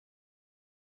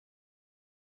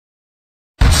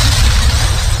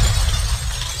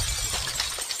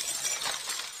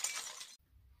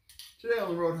Today on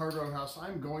the Road Hard Roadhouse,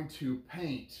 I'm going to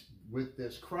paint with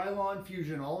this Krylon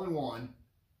Fusion all-in-one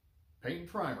paint and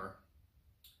primer,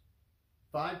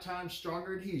 5 times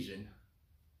stronger adhesion,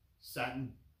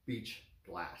 satin beach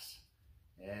glass.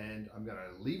 And I'm going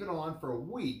to leave it on for a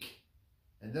week,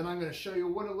 and then I'm going to show you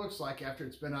what it looks like after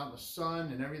it's been out in the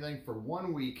sun and everything for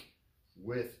 1 week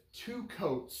with 2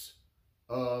 coats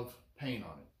of paint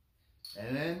on it.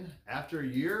 And then after a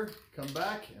year, come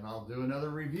back and I'll do another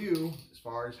review as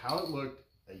far as how it looked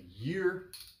a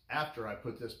year after I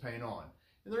put this paint on.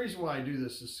 And the reason why I do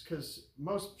this is because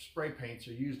most spray paints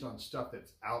are used on stuff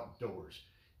that's outdoors.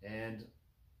 And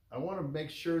I want to make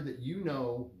sure that you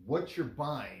know what you're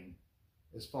buying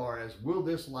as far as, will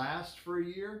this last for a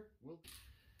year?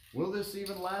 Will this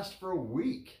even last for a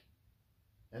week?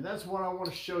 And that's what I want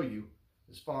to show you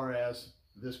as far as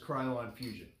this Krylon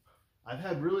Fusion. I've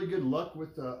had really good luck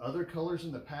with other colors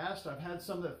in the past. I've had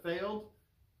some that failed,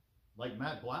 like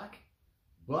matte black,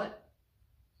 but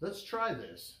let's try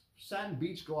this. Satin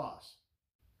beach gloss.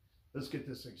 Let's get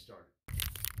this thing started.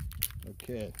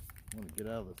 Okay, I'm going to get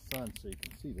out of the sun so you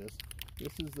can see this.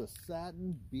 This is the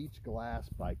Satin Beach Glass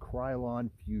by Krylon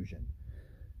Fusion.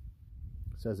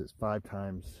 It says it's 5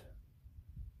 times,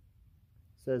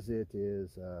 says it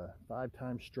is 5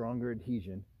 times stronger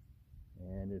adhesion.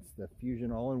 And it's the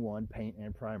Fusion all-in-one paint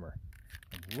and primer.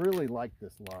 I really like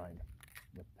this line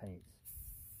with paints.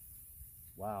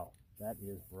 Wow, that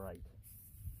is bright.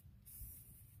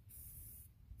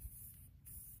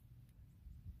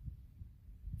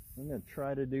 What I'm going to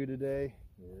try to do today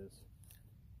is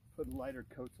put lighter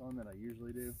coats on than I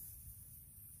usually do.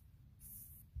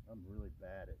 I'm really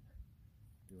bad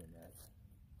at doing that.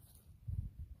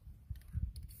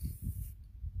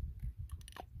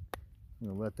 I'm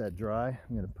going to let that dry.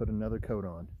 I'm going to put another coat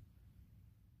on.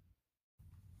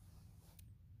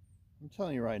 I'm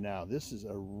telling you right now, this is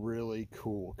a really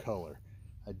cool color.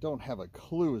 I don't have a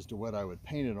clue as to what I would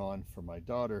paint it on for my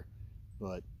daughter,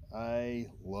 but I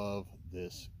love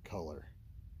this color.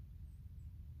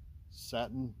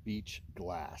 Satin Beach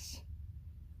Glass.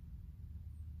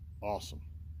 Awesome.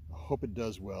 I hope it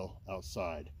does well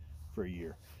outside for a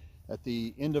year. At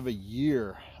the end of a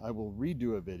year, I will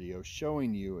redo a video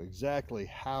showing you exactly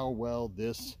how well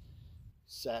this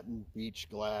Satin Beach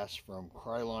Glass from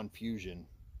Krylon Fusion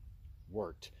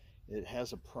worked. It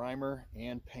has a primer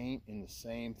and paint in the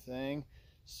same thing,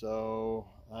 so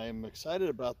I'm excited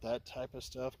about that type of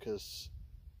stuff, because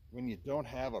when you don't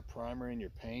have a primer in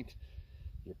your paint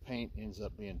ends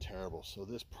up being terrible. So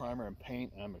this primer and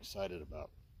paint I'm excited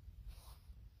about.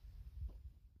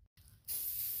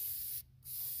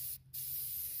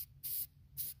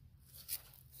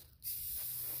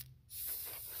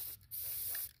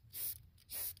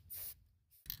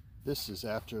 This is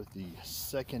after the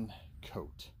second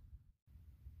coat.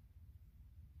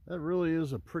 That really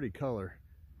is a pretty color.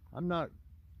 I'm not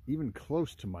even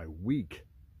close to my week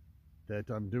that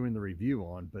I'm doing the review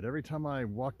on, but every time I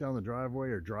walk down the driveway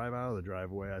or drive out of the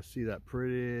driveway, I see that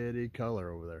pretty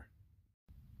color over there.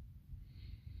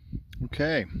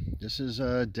 Okay, this is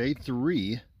day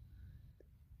 3,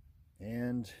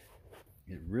 and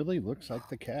it really looks like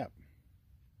the cap.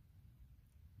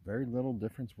 Very little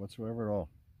difference whatsoever at all.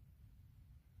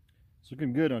 It's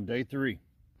looking good on day 3.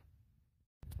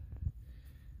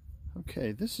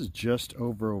 Okay, this is just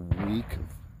over a week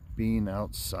of being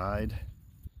outside,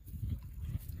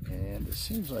 and it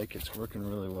seems like it's working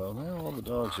really well. Now all the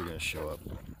dogs are going to show up.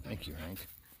 Thank you, Hank.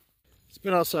 It's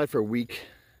been outside for a week,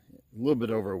 a little bit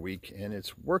over a week, and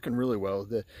it's working really well.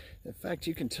 In fact,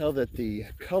 you can tell that the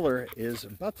color is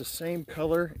about the same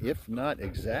color, if not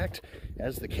exact,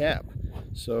 as the cap.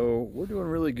 So we're doing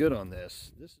really good on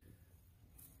this.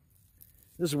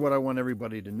 This is what I want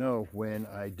everybody to know when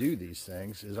I do these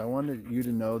things, is I wanted you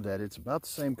to know that it's about the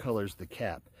same color as the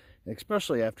cap,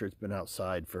 especially after it's been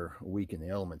outside for a week in the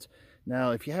elements.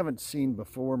 Now, if you haven't seen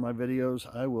before my videos,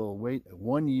 I will wait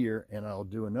 1 year and I'll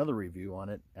do another review on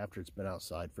it after it's been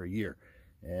outside for a year.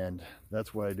 And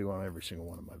that's what I do on every single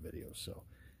one of my videos. So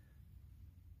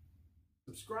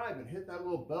subscribe and hit that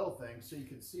little bell thing so you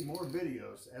can see more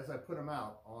videos as I put them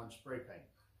out on spray paint.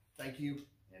 Thank you,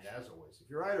 and as always, if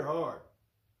you ride her hard,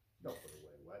 don't put it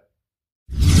away wet.